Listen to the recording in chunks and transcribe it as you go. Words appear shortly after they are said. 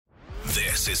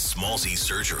This is Smallzy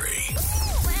Surgery.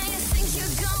 Where you think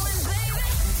you're going, baby?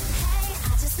 Hey,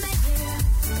 I just met you,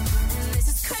 and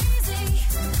this is crazy.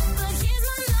 But here's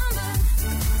my number,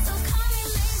 so call me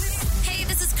maybe. Hey,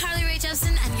 this is Carly Rae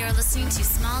Jepsen, and you're listening to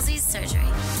Smallzy's Surgery.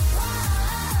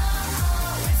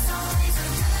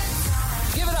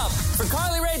 Give it up for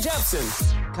Carly Rae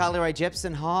Jepsen. Carly Rae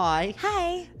Jepsen, hi.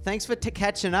 Hi. Thanks for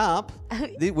catching up.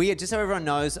 Just so everyone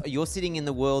knows, you're sitting in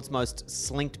the world's most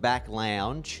slinked back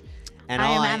lounge. And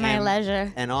I am at my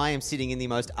leisure. And I am sitting in the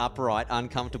most upright,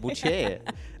 uncomfortable chair.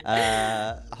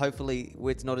 Hopefully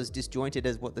it's not as disjointed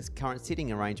as what this current sitting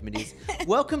arrangement is.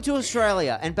 Welcome to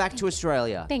Australia and back to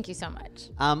Australia. Thank you so much.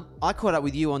 I caught up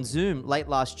with you on Zoom late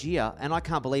last year, and I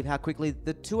can't believe how quickly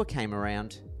the tour came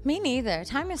around. Me neither.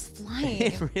 Time is flying.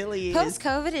 It really is.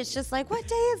 Post-COVID, it's just like, what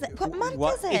day is it? What month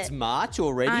is it? It's March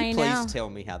already? I know. Please tell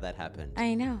me how that happened.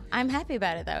 I know. I'm happy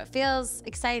about it, though. It feels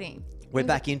exciting. We're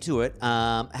back into it.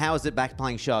 How is it back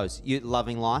playing shows? You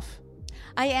loving life?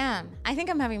 I am. I think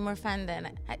I'm having more fun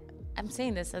than... I'm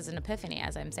saying this as an epiphany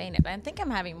as I'm saying it, but I think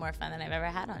I'm having more fun than I've ever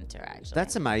had on tour, actually.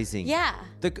 That's amazing. Yeah.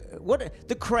 The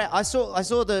crowd... I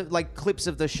saw the clips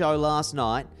of the show last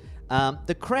night.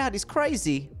 The crowd is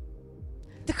crazy.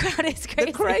 The crowd is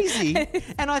crazy. They're crazy.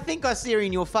 And I think I see it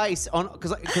in your face,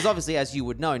 because obviously, as you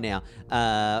would know now,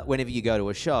 whenever you go to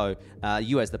a show,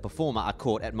 you as the performer are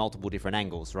caught at multiple different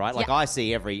angles, right? Like Yeah. I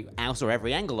see every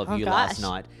angle of you gosh. last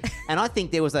night. And I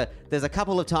think there's a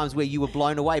couple of times where you were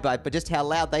blown away by just how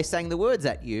loud they sang the words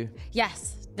at you.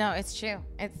 Yes. No, it's true.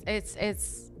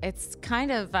 It's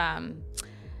kind of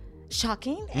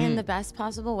shocking in the best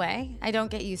possible way. I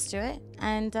don't get used to it,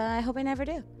 and I hope I never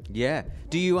do. Yeah.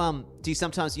 Do you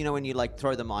sometimes, when you like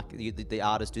throw the mic, the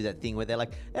artists do that thing where they're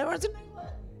like, everyone's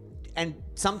and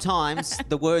sometimes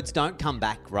the words don't come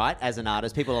back right as an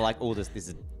artist. People are like, oh, this is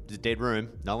a dead room,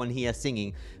 no one here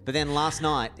singing. But then last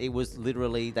night it was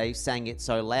literally, they sang it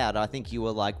so loud, I think you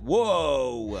were like,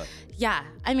 whoa. Yeah,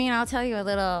 I mean, I'll tell you a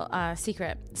little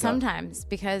secret. Sometimes,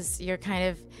 because you're kind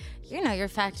of, you're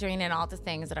factoring in all the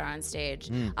things that are on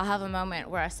stage. I'll have a moment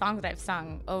where a song that I've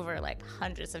sung over like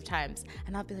hundreds of times,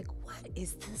 and I'll be like, what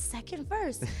is the second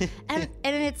verse? and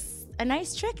it's a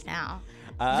nice trick now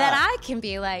that I can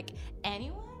be like,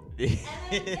 anyone? And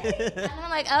I'm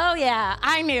like, oh yeah,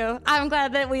 I knew. I'm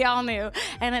glad that we all knew.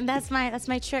 And that's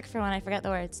my trick for when I forget the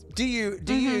words. Do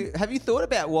you have you thought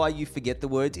about why you forget the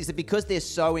words? Is it because they're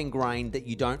so ingrained that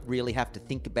you don't really have to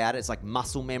think about it? It's like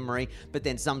muscle memory, but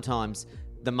then sometimes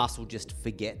the muscle just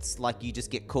forgets. Like you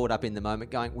just get caught up in the moment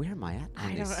going, where am I at?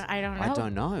 I don't know. I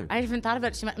don't know. I haven't thought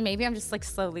about it. Maybe I'm just like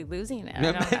slowly losing it.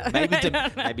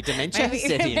 Maybe dementia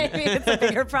set in. Maybe it's a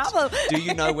bigger problem. Do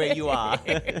you know where you are?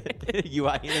 You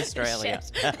are in Australia.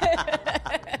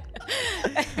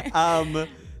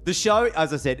 The show,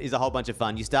 as I said, is a whole bunch of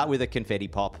fun. You start with a confetti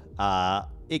pop.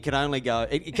 It can only go...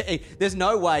 there's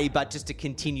no way but just to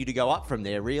continue to go up from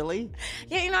there, really.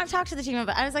 Yeah, I've talked to the team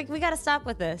about it. I was like, we got to stop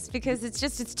with this because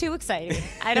it's too exciting.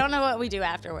 I don't know what we do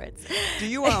afterwards. Do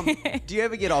you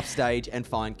ever get off stage and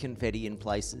find confetti in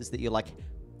places that you're like,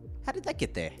 how did that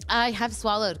get there? I have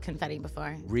swallowed confetti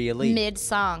before. Really?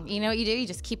 Mid-song. You know what you do? You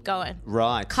just keep going.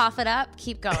 Right. Cough it up,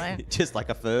 keep going. Just like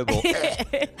a furball.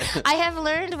 I have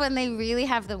learned when they really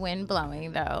have the wind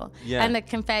blowing, though. Yeah. And the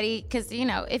confetti, because,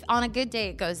 if on a good day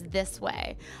it goes this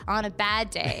way. On a bad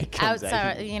day,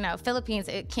 outside, Philippines,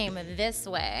 it came this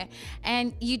way.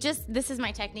 And this is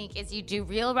my technique, is you do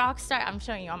real rock star. I'm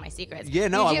showing you all my secrets. Yeah,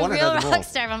 no, I want to know them all. Real rock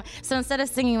star. So instead of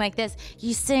singing like this,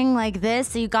 you sing like this.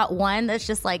 So you got one that's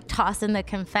just like tossing the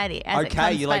confetti as it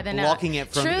comes you're by like the note. blocking it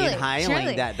from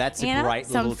inhaling that. That's a great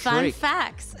little some trick. Fun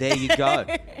facts. There you go.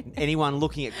 Anyone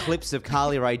looking at clips of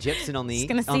Carly Rae Jepsen on the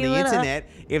little. internet,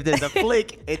 if there's a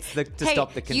flick, it's to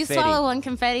stop the confetti. You swallow one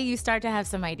confetti, you start to have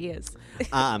some ideas.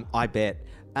 I bet.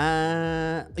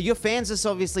 Your fans are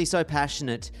obviously so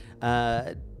passionate.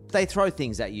 They throw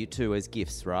things at you too as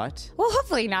gifts, right? Well,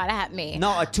 hopefully not at me.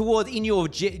 No, in your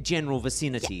general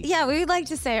vicinity. Yeah, we would like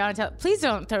to say on top, please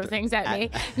don't throw things at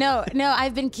me. No,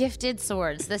 I've been gifted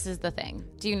swords. This is the thing.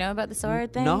 Do you know about the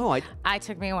sword thing? No, I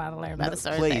took me a while to learn about the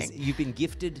sword please, thing. you've been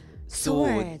gifted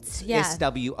swords. Yeah.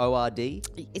 SWORD.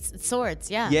 It's swords,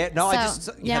 yeah. Yeah, no,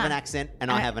 you have an accent and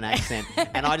I have an accent.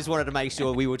 And I just wanted to make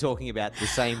sure we were talking about the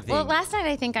same thing. Well, last night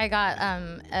I think I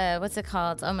got, what's it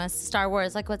called? Almost Star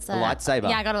Wars. Like, what's that? A lightsaber.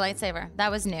 Yeah, I got a lightsaber.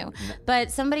 That was new. But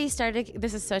somebody started,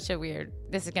 this is such a weird,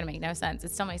 this is going to make no sense.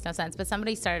 It still makes no sense. But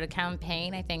somebody started a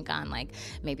campaign, I think, on like,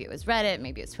 maybe it was Reddit,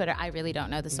 maybe it was Twitter. I really don't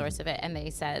know the source of it. And they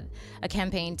said a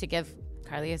campaign to give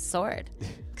Carly is sword.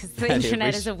 Because the Yeah, internet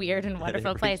rich. is a weird and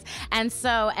wonderful place. And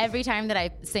so every time that I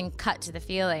sing cut to the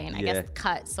feeling, I Yeah. guess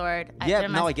cut, sword. Yeah,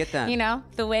 no, I get that. You know,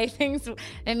 the way things,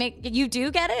 you do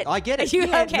get it? I get it. You,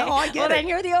 Yeah, okay. no, I get well, it. then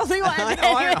you're the only one.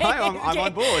 I'm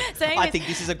on board. So I anyways- think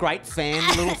this is a great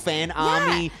little fan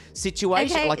army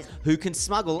situation. Okay. Like, who can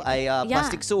smuggle a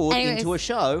plastic sword into a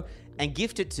show and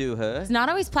gift it to her? It's not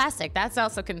always plastic. That's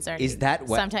also concerning. Is that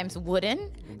what- sometimes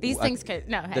wooden? These things could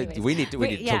anyways. we need to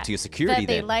talk to your security But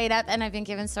they then. light up, and I've been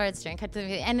given swords during cut to the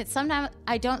video. And it's sometimes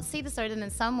I don't see the sword, and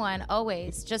then someone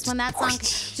always just when that song,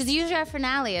 just usually our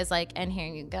finale is like, and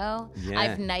here you go. Yeah.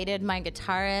 I've knighted my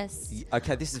guitarist.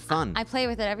 Okay, this is fun. I play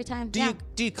with it every time. Do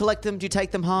you collect them? Do you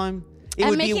take them home? It I'm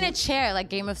would be making a chair like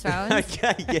Game of Thrones.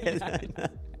 Okay, yeah.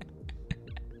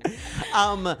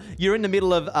 You're in the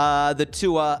middle of the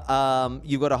tour.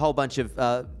 You've got a whole bunch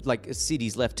of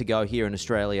cities left to go here in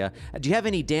Australia. Do you have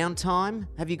any downtime?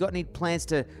 Have you got any plans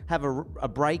to have a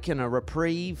break and a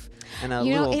reprieve and a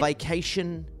little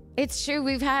vacation? It's true.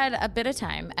 We've had a bit of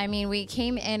time. I mean, we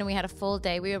came in and we had a full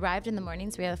day. We arrived in the morning,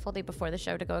 so we had a full day before the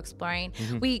show to go exploring.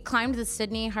 Mm-hmm. We climbed the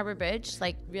Sydney Harbour Bridge,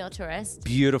 like real tourists.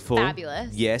 Beautiful.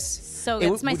 Fabulous. Yes. So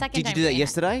it's my second Did you time do that doing it.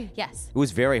 yesterday? Yes. It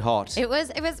was very hot. It was.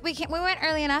 We went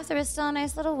early enough. There was still a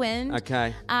nice little wind.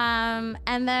 Okay. And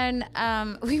then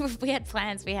we had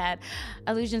plans. We had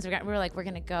illusions. We were like, we're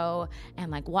gonna go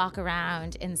and like walk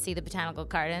around and see the botanical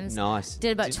gardens. Nice.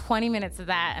 Did about 20 minutes of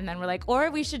that, and then we're like, or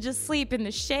we should just sleep in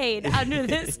the shade under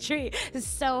this tree. It's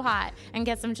so hot, and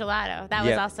get some gelato. That was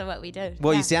Yeah. also what we did.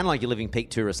 Well, Yeah. you sound like you're living peak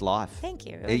tourist life. Thank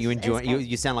you. You It enjoy. was You, great.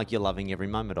 you sound like you're loving every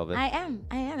moment of it. I am,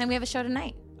 and we have a show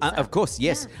tonight. Of course,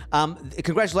 yes.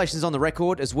 Congratulations on the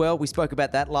record as well. We spoke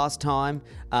about that last time.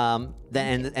 And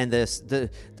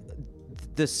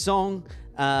the song.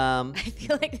 I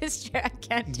feel like this chair I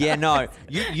can't. Yeah, talk.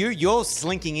 no, you're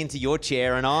slinking into your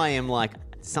chair, and I am like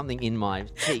something in my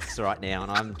cheeks right now,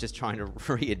 and I'm just trying to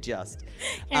readjust.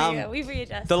 Here you go. We've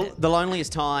readjusted. The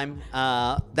Loneliest Time.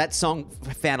 That song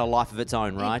found a life of its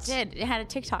own, right? It did. It had a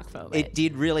TikTok moment. It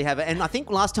did really have it, and I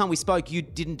think last time we spoke, you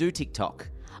didn't do TikTok.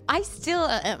 I still,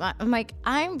 I'm like,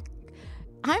 I'm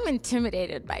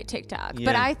intimidated by TikTok, but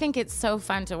Yeah. I think it's so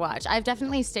fun to watch. I've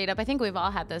definitely stayed up. I think we've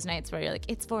all had those nights where you're like,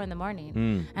 it's 4 a.m.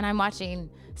 and I'm watching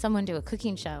someone do a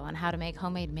cooking show on how to make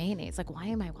homemade mayonnaise. Like, why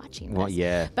am I watching this? Well,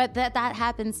 yeah. But that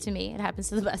happens to me. It happens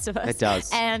to the best of us. It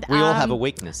does. And We all have a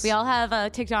weakness. We all have a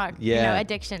TikTok, Yeah.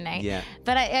 addiction night. Yeah.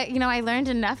 But I learned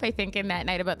enough, I think, in that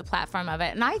night about the platform of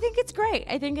it, and I think it's great.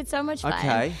 I think it's so much fun.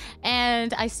 Okay.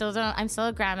 And I'm still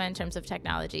a grandma in terms of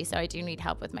technology, so I do need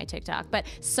help with my TikTok. But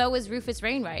so is Rufus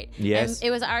Wainwright. Yes. And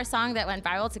it was our song that went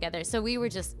viral together. So we were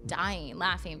just dying,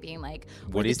 laughing, being like,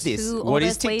 What we're is the this? two What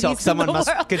is oldest ladies TikTok? in the Someone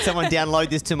world. could someone download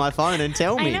this to my phone and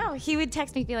tell me? I know. He would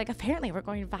text me, be like, apparently we're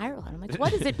going viral. And I'm like,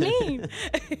 what does it mean?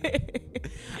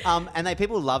 And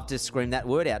people love to scream that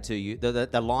word out to you,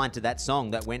 the line to that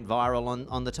song that went viral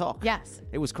on the talk. Yes.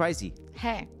 It was crazy.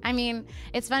 Hey, I mean,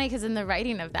 it's funny because in the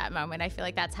writing of that moment, I feel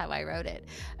like that's how I wrote it.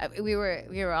 We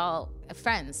were all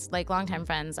friends, like longtime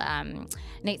friends.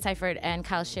 Nate Seifert and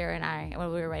Kyle Shearer and I,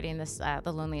 when we were writing this,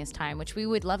 "The Loneliest Time," which we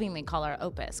would lovingly call our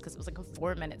opus because it was like a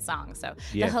 4-minute song. So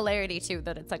Yeah. the hilarity too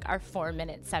that it's like our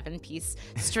 4-minute 7-piece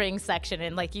string section,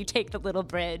 and like you take the little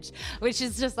bridge, which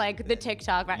is just like the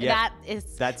TikTok. Right? Yeah.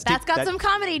 That's got some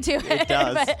comedy to it. It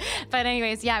does. but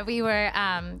anyways, yeah, we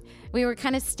were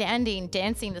kind of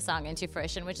dancing the song into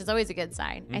fruition, which is always a good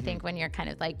sign, I think, when you're kind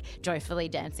of like joyfully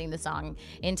dancing the song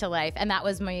into life. And that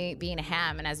was me being a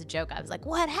ham. And as a joke, I was like,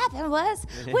 what happened was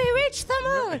we reached the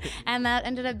moon. And that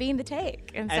ended up being the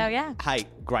take. And so, yeah. Hey,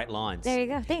 great lines. There you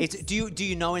go. Thanks. Do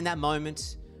you know in that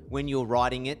moment when you're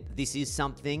writing it, this is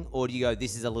something, or do you go,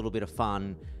 this is a little bit of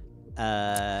fun?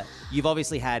 You've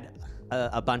obviously had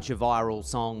a bunch of viral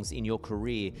songs in your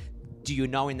career. Do you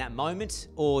know in that moment,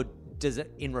 or does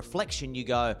it, in reflection, you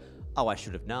go, oh, I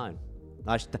should have known.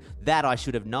 I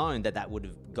should have known that would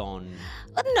have gone.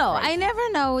 No, crazy. I never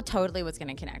know totally what's going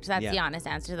to connect. That's Yeah. the honest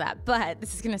answer to that. But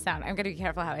this is going to sound, I'm going to be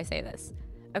careful how I say this.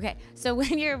 Okay, so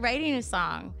when you're writing a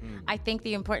song, I think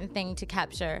the important thing to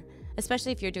capture,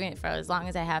 especially if you're doing it for as long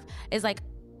as I have, is like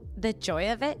the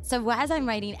joy of it. So as I'm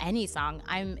writing any song,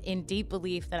 I'm in deep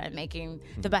belief that I'm making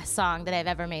the best song that I've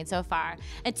ever made so far.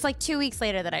 It's like 2 weeks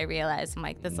later that I realize I'm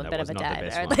like, this is a That bit was of a not the dud,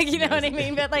 best or one. like, you know Yeah. what I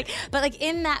mean? But like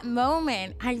in that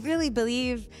moment, I really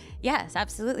believe, yes,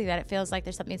 absolutely, that it feels like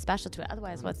there's something special to it.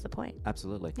 Otherwise, what's the point?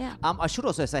 Absolutely. Yeah. I should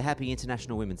also say Happy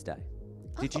International Women's Day.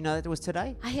 Did you know that it was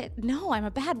today? No, I'm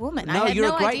a bad woman. No, I had you're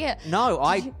no a great. idea.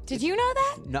 No, Did you know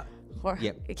that? No.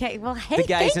 Yep. Okay. Well, hey, The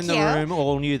gays thank in the you. room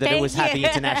all knew that it Thank was Happy you.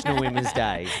 International Women's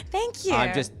Day. Thank you.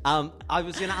 I'm just. I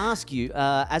was going to ask you,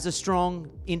 as a strong,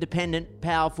 independent,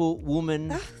 powerful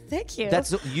woman. Thank you.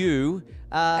 That's you.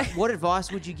 What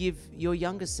advice would you give your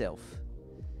younger self?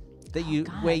 God.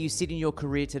 Where you sit in your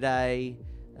career today.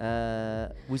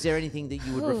 Was there anything that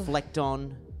you would reflect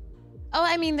on? Oh,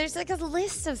 I mean, there's like a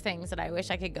list of things that I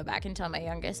wish I could go back and tell my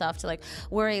younger self to like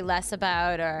worry less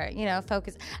about or,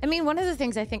 focus. I mean, one of the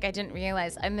things I think I didn't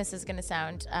realize, and this is going to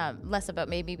sound less about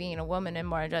maybe being a woman and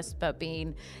more just about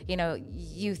being,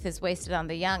 youth is wasted on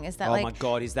the young, is that Oh like. my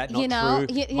God, is that not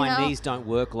true? My knees don't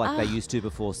work like they used to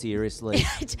before, seriously.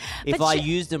 If but I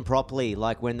you- used them properly,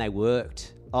 like when they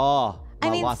worked, my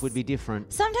life would be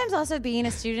different. Sometimes also being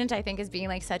a student, I think, is being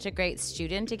like such a great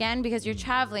student again, because you're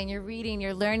traveling, you're reading,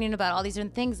 you're learning about all these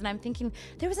different things. And I'm thinking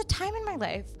there was a time in my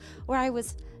life where I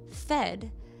was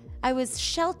fed, I was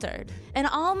sheltered, and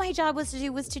all my job was to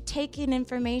do was to take in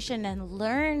information and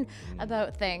learn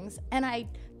about things. And I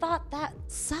thought that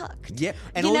sucked. Yeah,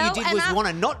 and all you did was want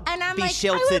to not be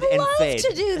sheltered I would and love fed.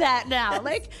 to do that now.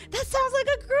 Like that sounds like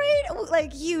a great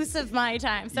use of my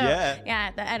time. So Yeah.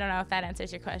 I don't know if that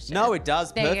answers your question. No, it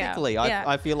does There you go. perfectly. Yeah.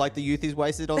 I feel like the youth is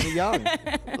wasted on the young.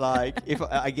 Like, if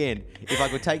I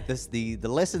could take the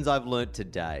lessons I've learnt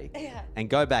today and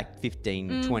go back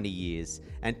 15, 20 years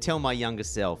and tell my younger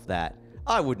self that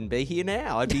I wouldn't be here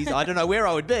now. I don't know where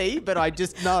I would be, but I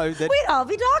just know that We'd all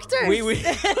be doctors. we would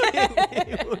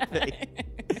be.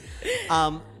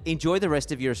 Enjoy the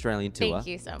rest of your Australian tour. Thank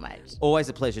you so much. Always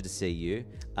a pleasure to see you.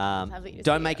 Lovely to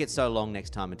Don't see make you. it so long next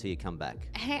time until you come back.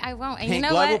 Hey, I won't. And you know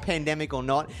Global what? pandemic or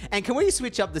not. And can we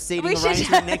switch up the seating We should,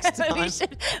 arrangement next time?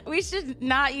 we should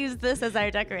not use this as our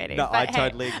decorating. No, but I hey.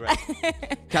 totally agree.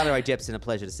 Carly Rae Jepsen, a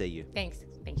pleasure to see you. Thanks.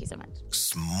 Thank you so much.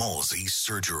 Smallsy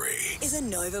Surgery. Is a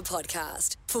Nova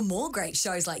podcast. For more great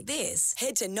shows like this,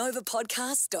 head to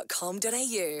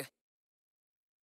novapodcast.com.au.